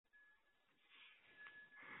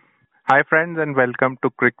Hi friends and welcome to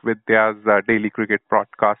Crick विद्याज daily cricket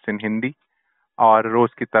broadcast in Hindi. और रोज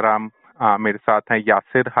की तरह मेरे साथ हैं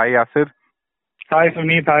यासिर। हाय यासिर। हाय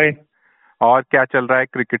सुनीत। हाय। और क्या चल रहा है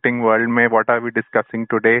क्रिकेटिंग वर्ल्ड में? What are we discussing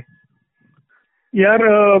today? यार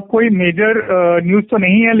कोई मेजर न्यूज तो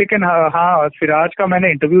नहीं है, लेकिन हाँ, सिराज का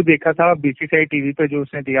मैंने इंटरव्यू देखा था बीसीसीआई टीवी पे जो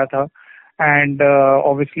उसने दिया था। एंड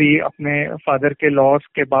ऑब्वियसली अपने फादर के लॉस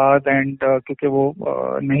के बाद एंड क्योंकि वो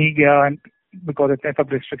नहीं गया बिकॉज इतने सब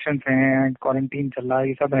रिस्ट्रिक्शंस हैं एंड क्वारंटीन चल रहा है,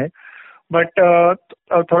 ये सब है। बट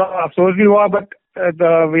थोड़ा अफसोस भी हुआ, but the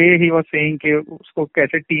way he was saying कि उसको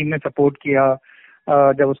कैसे टीम ने सपोर्ट किया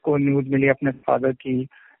जब उसको न्यूज मिली अपने फादर की।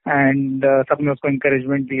 एंड सबने उसको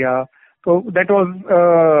इंकरेजमेंट दिया, तो that was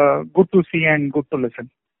good to C and good to listen.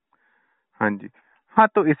 हाँ जी। हाँ,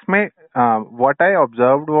 तो इसमें व्हाट आई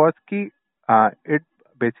ऑब्जर्व्ड वाज कि इट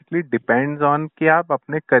बेसिकली डिपेंड्स ऑन कि आप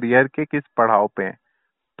अपने करियर के किस पड़ाव पे हैं।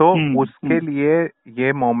 तो उसके लिए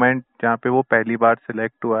ये मोमेंट जहाँ पे वो पहली बार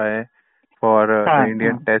सिलेक्ट हुआ है for the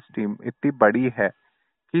Indian test team इतनी बड़ी है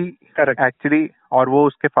कि एक्चुअली, और वो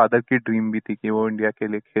उसके फादर की ड्रीम भी थी कि वो इंडिया के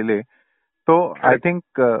लिए खेले। तो आई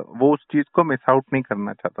थिंक वो उस चीज को मिस आउट नहीं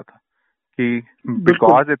करना चाहता था कि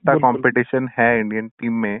बिकॉज इतना कंपटीशन है इंडियन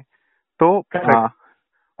टीम में, तो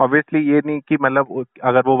ऑब्वियसली ये नहीं कि मतलब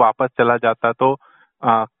अगर वो वापस चला जाता तो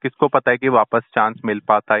किसको पता है कि वापस चांस मिल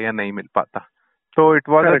पाता या नहीं मिल पाता। तो it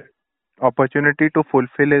was opportunity to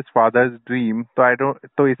fulfil his father's dream.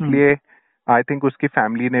 तो इसलिए आई थिंक उसकी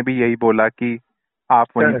फैमिली ने भी यही बोला कि आप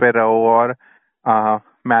वहीं पे रहो और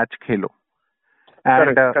मैच खेलो।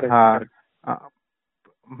 एंड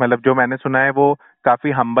मतलब जो मैंने सुना है वो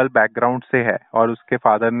काफी हम्बल बैकग्राउंड से है और उसके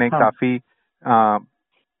फादर ने काफी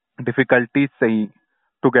डिफिकल्टीज सही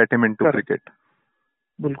to get him into cricket.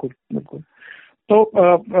 बिल्कुल बिल्कुल। तो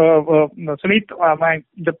सुनीत, मैं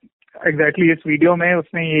जब एग्जैक्टली इस वीडियो में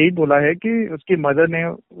उसने यही बोला है कि उसकी मदर ने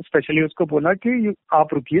स्पेशली उसको बोला कि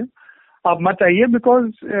आप रुकिए, आप मत आइए,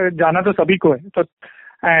 बिकॉज जाना तो सभी को है। तो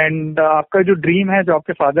एंड आपका जो ड्रीम है, जो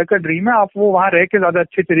आपके फादर का ड्रीम है, आप वो वहाँ रह के ज्यादा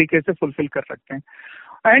अच्छे तरीके से फुलफिल कर सकते हैं।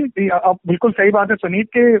 एंड आप बिल्कुल सही बात है सुनीत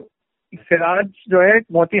के सिराज जो है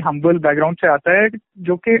बहुत ही हम्बल बैकग्राउंड से आता है,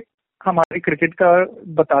 जो कि हमारे क्रिकेट का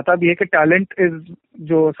बताता भी है कि टैलेंट इज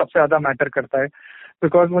जो सबसे ज्यादा मैटर करता है।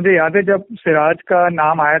 बिकॉज मुझे याद है जब सिराज का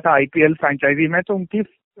नाम आया था आईपीएल फ्रेंचाइजी में, तो उनकी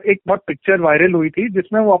एक बहुत पिक्चर वायरल हुई थी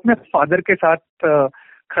जिसमें वो अपने फादर के साथ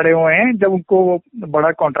खड़े हुए हैं जब उनको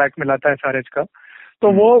बड़ा कॉन्ट्रैक्ट मिला था एसआरएच का।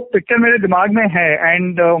 तो वो पिक्चर मेरे दिमाग में है।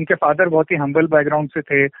 एंड उनके फादर बहुत ही हम्बल बैकग्राउंड से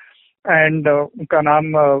थे एंड उनका नाम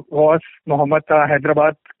वॉस मोहम्मद था,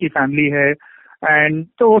 हैदराबाद की फैमिली है। एंड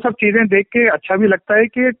तो वो सब चीजें देख के अच्छा भी लगता है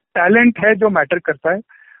कि टैलेंट है जो मैटर करता है।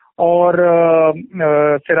 और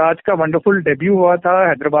सिराज का वंडरफुल डेब्यू हुआ था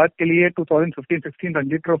हैदराबाद के लिए 2015-16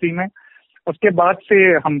 रणजी ट्रॉफी में। उसके बाद से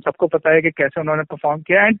हम सबको पता है कि कैसे उन्होंने परफॉर्म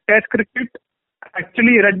किया। And test cricket,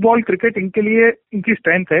 actually red ball cricket इनके लिए इनकी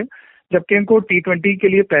स्ट्रेंथ है, जबकि इनको T20 के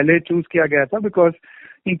लिए पहले चूज किया गया था, बिकॉज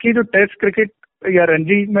इनकी जो टेस्ट क्रिकेट या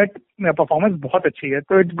रणजी में परफॉर्मेंस बहुत अच्छी है।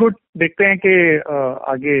 तो इट्स गुड, देखते हैं कि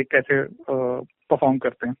आगे कैसे परफॉर्म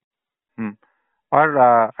करते हैं। और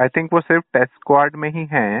आई थिंक वो सिर्फ टेस्ट स्क्वाड में ही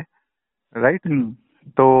हैं, राइट?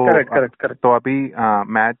 तो करेक्ट। तो अभी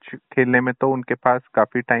मैच खेलने में तो उनके पास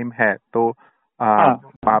काफी टाइम है, तो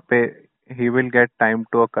वहाँ पे ही will get time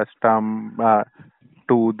to accustom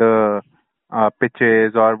to the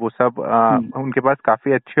pitches और वो सब। उनके पास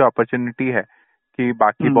काफी अच्छी अपॉर्चुनिटी है कि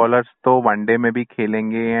बाकी बॉलर्स तो वनडे में भी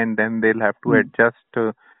खेलेंगे and then they will have to adjust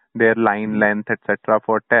there line length etcetera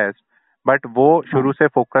for test, but वो शुरू से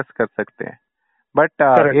फोकस कर सकते हैं। बट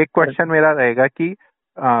एक क्वेश्चन मेरा रहेगा कि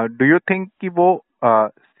डू यू थिंक कि वो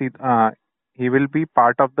he will be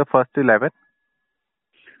part of the first 11?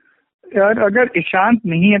 यार अगर ईशांत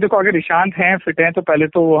नहीं है, देखो अगर ईशांत हैं, फिट हैं, तो पहले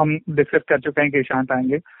तो हम डिस्कस कर चुके हैं कि ईशांत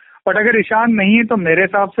आएंगे। बट अगर ईशांत नहीं है तो मेरे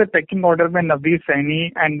हिसाब से पैकिंग ऑर्डर में Navdeep Saini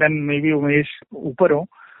and then may be Umesh ऊपर हो।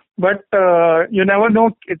 But you never know,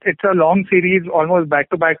 it's a long series, almost back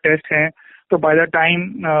to back test हैं। तो बाय द टाइम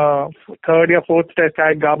थर्ड या फोर्थ टेस्ट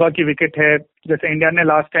आए, गाबा की विकेट है, जैसे इंडिया ने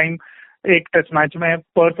लास्ट टाइम एक टेस्ट मैच में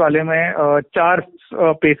पर्थ वाले में 4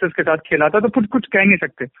 पेसर्स के साथ खेला था, तो कुछ कह नहीं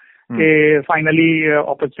सकते कि फाइनली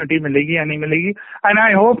अपॉर्चुनिटी मिलेगी या नहीं मिलेगी। एंड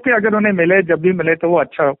आई होप कि अगर उन्हें मिले, जब भी मिले, तो वो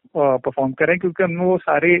अच्छा परफॉर्म करें, क्योंकि उनमें वो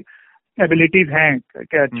सारे एबिलिटीज हैं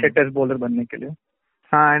कि अच्छे टेस्ट बॉलर बनने के लिए।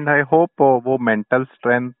 हाँ, एंड आई होप वो मेंटल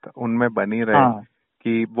स्ट्रेंथ उनमें बनी रहे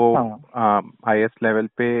कि वो हाईएस्ट लेवल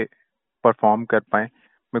पे परफॉर्म कर पाए,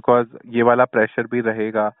 बिकॉज ये वाला प्रेशर भी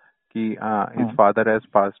रहेगा कि his father has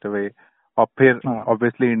passed away, और फिर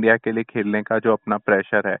ऑब्वियसली इंडिया के लिए खेलने का जो अपना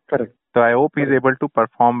प्रेशर है। So I hope he's able to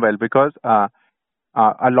perform well, because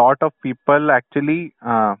a lot of people actually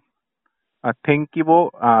think कि वो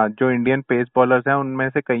जो इंडियन पेस बॉलर्स हैं उनमें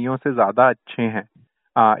से कईयों से ज्यादा अच्छे हैं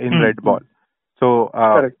इन रेड बॉल. सो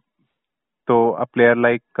तो a player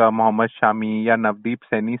like Mohammed Shami या नवदीप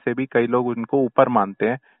सैनी से भी कई लोग उनको ऊपर मानते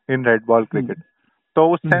हैं इन रेड बॉल क्रिकेट. तो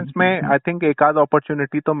उस सेंस में आई थिंक एक आध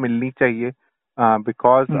अपॉर्चुनिटी तो मिलनी चाहिए,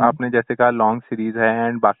 बिकॉज आपने जैसे कहा लॉन्ग सीरीज है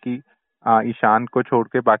एंड बाकी ईशान को छोड़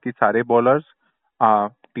के बाकी सारे बॉलर्स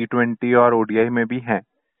T20 और ODI में भी हैं.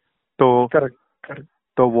 तो करेक्ट.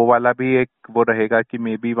 तो वो वाला भी एक वो रहेगा कि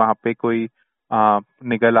मे बी वहाँ पे कोई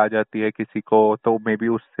निगल आ जाती है किसी को, तो मे बी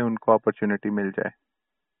उससे उनको अपॉर्चुनिटी मिल जाए.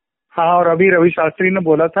 हाँ, और अभी रवि शास्त्री ने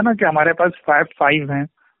बोला था ना कि हमारे पास 5 हैं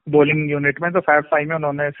बॉलिंग यूनिट में, तो 5 में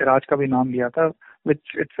उन्होंने सिराज का भी नाम लिया था,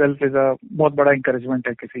 विच इटसेल्फ इज अ बहुत बड़ा इंकरेजमेंट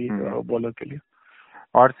है किसी बॉलर के लिए.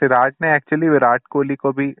 और सिराज ने एक्चुअली विराट कोहली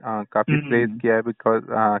को भी काफी प्रेज किया है, बिकॉज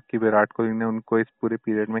कि विराट कोहली ने उनको इस पूरे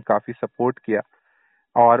पीरियड में काफी सपोर्ट किया,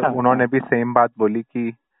 और उन्होंने भी सेम बात बोली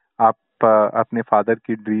कि आप अपने फादर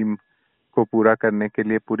की ड्रीम को पूरा करने के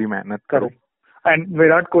लिए पूरी मेहनत करो. एंड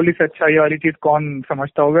विराट कोहली से अच्छा ये वाली चीज कौन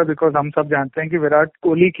समझता होगा, बिकॉज हम सब जानते हैं कि विराट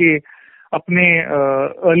कोहली की अपने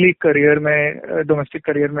अर्ली करियर में, डोमेस्टिक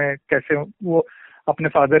करियर में कैसे वो अपने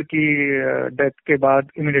फादर की डेथ के बाद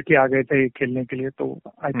इमीडिएटली आ गए थे खेलने के लिए. तो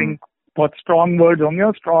आई थिंक बहुत स्ट्रॉन्ग वर्ड्स होंगे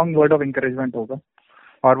और स्ट्रॉन्ग वर्ड ऑफ इंकरेजमेंट होगा.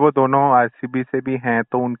 और वो दोनों RCB से भी हैं,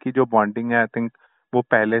 तो उनकी जो बॉन्डिंग है आई थिंक वो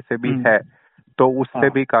पहले से भी है, तो उससे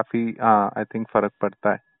भी काफी आई थिंक फर्क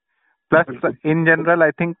पड़ता है. Plus in general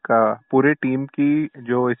I think पूरे टीम की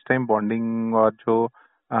जो इस टाइम बॉन्डिंग और जो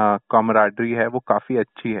कॉमराडरी है वो काफी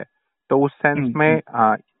अच्छी है. तो उस सेंस में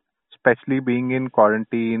specially being in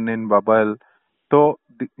quarantine in bubble, तो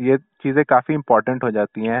ये चीजें काफी इम्पोर्टेंट हो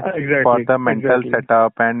जाती हैं for the mental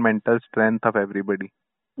setup and mental strength of everybody.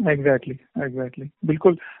 Exactly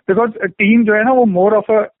बिल्कुल. बिकॉज टीम जो है ना वो more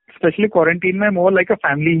of a, specially quarantine में मोर लाइक अ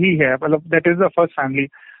फैमिली ही है, मतलब that is the first family.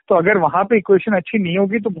 तो अगर वहां पे इक्वेशन अच्छी नहीं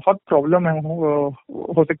होगी तो बहुत प्रॉब्लम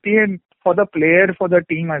हो सकती है for the player, for the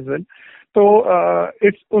team as well. तो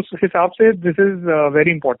उस हिसाब से this is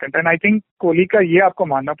very important. And I think Kohli का ये आपको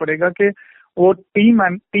मानना पड़ेगा कि वो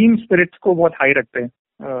टीम स्पिरिट्स को बहुत हाई रखते हैं,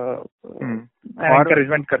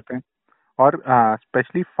 एनकरेजमेंट करते हैं. और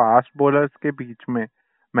स्पेशली फास्ट बॉलर्स के बीच में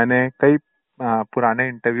मैंने कई पुराने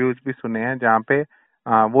इंटरव्यूज भी सुने हैं जहाँ पे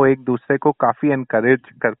वो एक दूसरे को काफी एनकरेज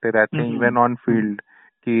करते रहते हैं इवन ऑन फील्ड,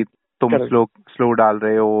 कि तुम स्लो डाल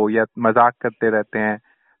रहे हो, या मजाक करते रहते हैं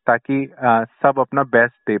ताकि सब अपना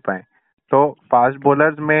बेस्ट दे पाए. तो फास्ट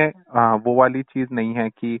बॉलर्स में वो वाली चीज नहीं है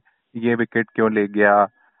कि ये विकेट क्यों ले गया,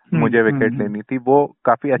 मुझे विकेट लेनी थी. वो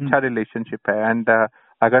काफी अच्छा रिलेशनशिप है, एंड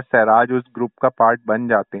अगर सिराज उस ग्रुप का पार्ट बन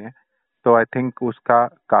जाते हैं तो आई थिंक उसका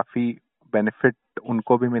काफी बेनिफिट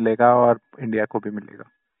उनको भी मिलेगा और इंडिया को भी मिलेगा.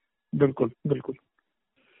 बिल्कुल.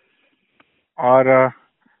 और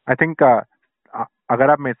आई थिंक अगर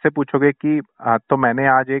आप मेरे से पूछोगे कि तो मैंने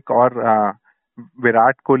आज एक और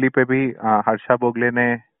विराट कोहली पे भी हर्षा भोगले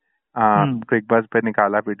ने क्रिकबज़ पे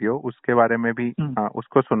निकाला वीडियो, उसके बारे में भी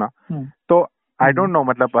उसको सुना. तो आई डोंट नो,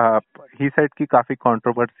 मतलब ही सेड की काफी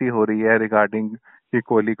कंट्रोवर्सी हो रही है रिगार्डिंग कि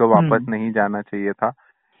कोहली को वापस नहीं जाना चाहिए था.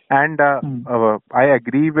 And I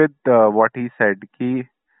agree with what he said कि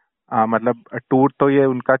मतलब टूर तो ये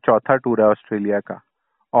उनका चौथा टूर है ऑस्ट्रेलिया का,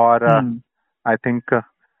 और आई थिंक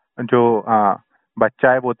जो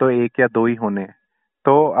बच्चा है वो तो 1 या 2 ही होने हैं.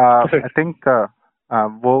 तो आई थिंक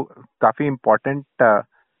वो काफी इम्पोर्टेंट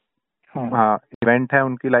इवेंट है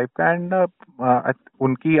उनकी लाइफ का, एंड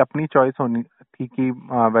उनकी अपनी चॉइस होनी थी कि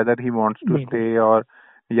weather he wants to stay और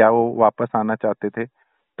या वो वापस आना चाहते थे.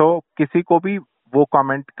 तो किसी को भी वो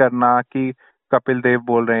कमेंट करना कि कपिल देव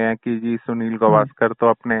बोल रहे हैं कि जी सुनील गावस्कर तो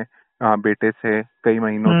अपने बेटे से कई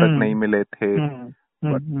महीनों तक नहीं मिले थे,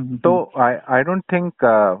 तो आई डोंट थिंक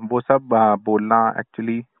वो सब बोलना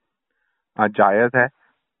एक्चुअली जायज है.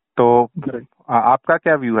 तो आपका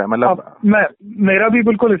क्या व्यू है? मतलब मेरा भी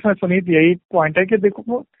बिल्कुल इसमें सुनीत यही पॉइंट है कि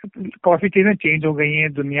देखो काफी चीजें चेंज हो गई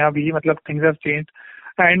हैं, दुनिया भी, मतलब थिंग्स हैव चेंज्ड.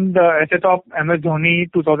 एंड ऐसे तो आप MS धोनी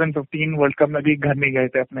 2015 वर्ल्ड कप में भी घर नहीं गए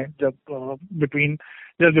थे अपने, जब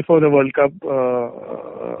just before the world cup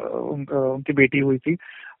उनकी बेटी हुई थी.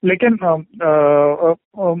 लेकिन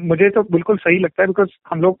मुझे तो बिल्कुल सही लगता है, बिकॉज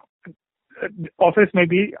हम लोग ऑफिस में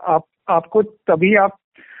भी आपको तभी आप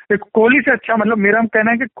कोहली से अच्छा, मतलब मेरा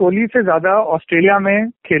कहना है कि कोहली से ज्यादा ऑस्ट्रेलिया में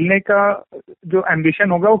खेलने का जो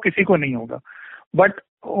एम्बिशन होगा वो किसी को नहीं होगा. बट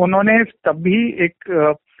उन्होंने तब भी एक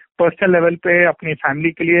पर्सनल लेवल पे अपनी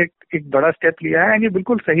फैमिली के लिए एक बड़ा स्टेप लिया है, एंड ये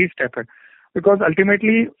बिल्कुल सही स्टेप है, because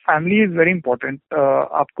ultimately family is very important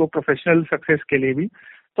आपको प्रोफेशनल सक्सेस के लिए भी.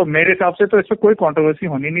 तो मेरे हिसाब से तो इसमें कोई कंट्रोवर्सी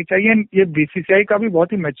होनी नहीं चाहिए. ये BCCI का भी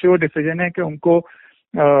बहुत ही मैच्योर डिसीजन है कि उनको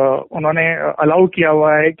उन्होंने अलाउ किया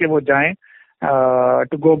हुआ है कि वो जाएं.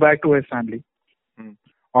 to go back to his family.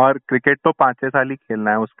 और क्रिकेट तो 5-6 साल ही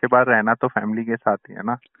खेलना है, उसके बाद रहना तो फैमिली के साथ ही है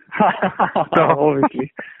ना। तो obviously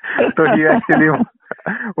तो ये एक्चुअली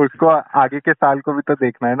उसको आगे के साल को भी तो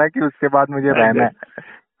देखना है ना कि उसके बाद मुझे रहना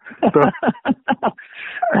है। तो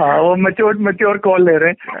हाँ, वो मैच्योर कॉल ले रहे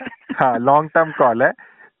हैं। हाँ, लॉन्ग टर्म कॉल है,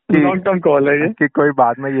 लॉन्ग टर्म कॉल है ये, कि कोई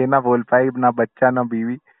बाद में ये ना बोल पाए, ना बच्चा ना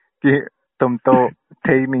बीवी, कि तुम तो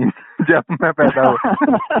थे ही नहीं जब मैं पैदा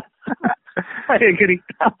हुआ। I agree.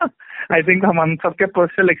 I think हम सबके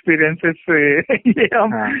पर्सनल एक्सपीरियंसेस से ये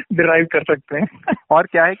हम डिराइव कर सकते हैं। और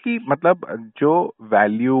क्या है कि मतलब जो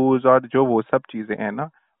वैल्यूज और जो वो सब चीजें हैं ना,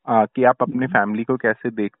 कि आप अपनी फैमिली को कैसे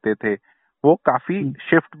देखते थे, वो काफी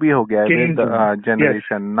शिफ्ट भी हो गया है with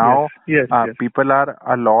generation. Now people are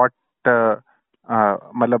a lot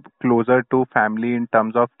मतलब closer to family in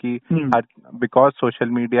terms of कि बिकॉज सोशल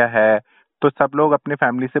मीडिया है तो सब लोग अपनी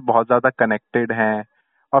फैमिली से बहुत ज्यादा कनेक्टेड हैं।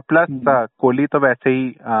 और प्लस कोहली तो वैसे ही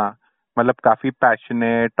मतलब काफी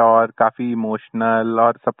पैशनेट और काफी इमोशनल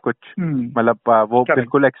और सब कुछ, मतलब वो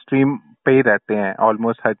बिल्कुल एक्सट्रीम पे ही रहते हैं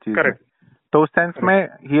ऑलमोस्ट हर चीज में। तो उस सेंस में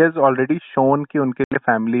ही हैज ऑलरेडी शोन कि उनके लिए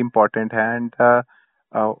फैमिली इम्पोर्टेंट है, एंड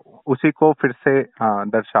उसी को फिर से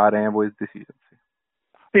दर्शा रहे हैं वो इस डिसीजन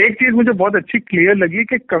से। एक चीज मुझे बहुत अच्छी क्लियर लगी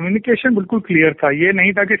कि कम्युनिकेशन बिल्कुल क्लियर था। ये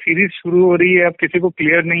नहीं था कि सीरीज शुरू हो रही है, अब किसी को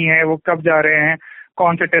क्लियर नहीं है वो कब जा रहे हैं,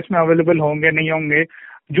 कौन से टेस्ट में अवेलेबल होंगे नहीं होंगे,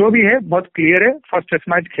 जो भी है बहुत क्लियर है। फर्स्ट टेस्ट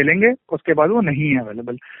मैच खेलेंगे, उसके बाद वो नहीं है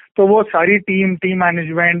अवेलेबल। तो वो सारी टीम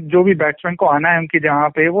मैनेजमेंट, जो भी बैट्समैन को आना है उनकी जहाँ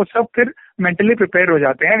पे, वो सब फिर मेंटली प्रिपेयर हो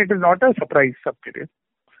जाते हैं। It is not a surprise सबके लिए।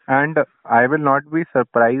 And I will not be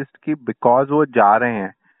surprised कि बिकॉज वो जा रहे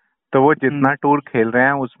हैं तो वो जितना टूर खेल रहे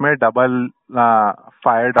हैं उसमें डबल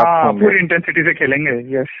फायर्ड अप होंगे, पूरी इंटेंसिटी से खेलेंगे।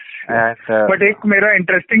 यस, बट एक मेरा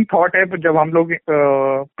इंटरेस्टिंग थॉट है, जब हम लोग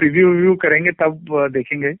प्रीव्यू करेंगे तब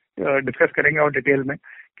देखेंगे, डिस्कस करेंगे और डिटेल में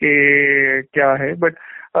कि क्या है। बट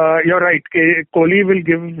यू आर राइट कि कोहली विल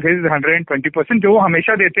गिव हिज 120% जो वो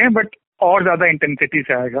हमेशा देते हैं, बट और ज्यादा इंटेंसिटी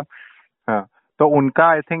से आएगा। हाँ, तो उनका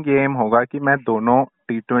आई थिंक ये एम होगा कि मैं दोनों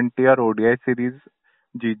T20 और ODI सीरीज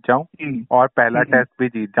जीत जाऊं और पहला टेस्ट भी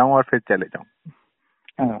जीत जाऊं और फिर चले जाऊं।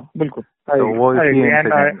 हाँ, बिल्कुल। तो वो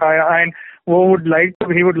वो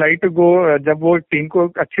he would like to go जब वो टीम को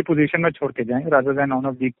अच्छी पोजीशन में छोड़ के जाएं rather than on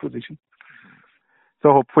a weak position।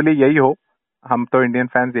 So hopefully यही हो। हम तो इंडियन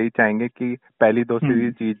फैंस यही चाहेंगे कि पहली 2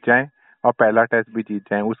 सीरीज जीत जाएं और पहला टेस्ट भी जीत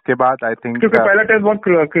जाएं। उसके बाद आई थिंक, क्योंकि पहला टेस्ट बहुत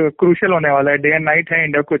क्रूशियल होने वाला है, डे एंड नाइट है,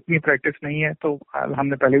 इंडिया को इतनी प्रैक्टिस नहीं है, तो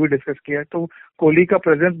हमने पहले भी डिस्कस किया है, तो कोहली का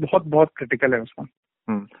प्रेजेंस बहुत बहुत क्रिटिकल है उसमें।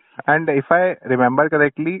 And if I remember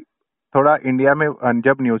correctly, थोड़ा इंडिया में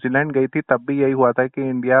जब न्यूजीलैंड गई थी तब भी यही हुआ था कि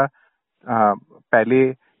इंडिया पहले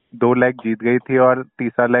 2 लेग जीत गई थी और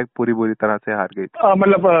तीसरा लेग पूरी बुरी तरह से हार गई थी।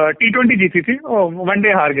 मतलब T20 जीती थी और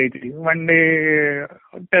वनडे हार गई थी। वनडे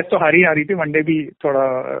टेस्ट तो हारी थी, वनडे भी थोड़ा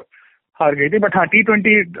हार गई थी, बट हाँ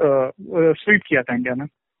T20 स्वीप किया था इंडिया ने।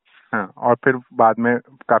 हाँ, और फिर बाद में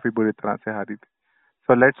काफी बुरी तरह से हारी थी।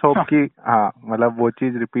 सो लेट्स होप कि हाँ मतलब वो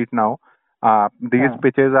चीज रिपीट ना हो। These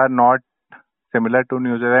pitches are not similar to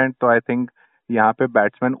New Zealand, तो आई थिंक यहाँ पे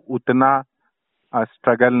बैट्समैन उतना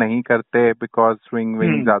स्ट्रगल नहीं करते बिकॉज स्विंग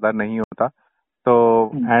विंग ज्यादा नहीं होता। तो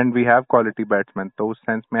and we have quality batsman, तो उस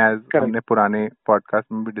सेंस में एज हमने पुराने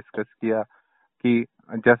पॉडकास्ट में भी डिस्कस किया कि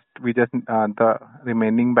we just the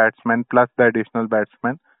remaining batsman plus the additional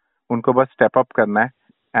batsman, उनको बस स्टेप अप करना है।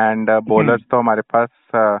 एंड बॉलर्स तो हमारे पास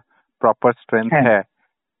प्रॉपर स्ट्रेंथ है,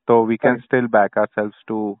 तो we can still back ourselves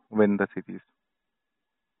to win the series.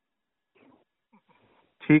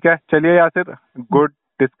 ठीक है, चलिए यासिर, गुड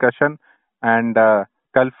डिस्कशन। एंड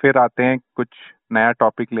कल फिर आते हैं कुछ नया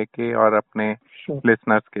टॉपिक लेके और अपने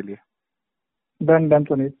लिसनर्स के लिए। Done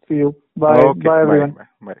Suneet, see you, bye bye everyone.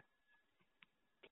 Bye.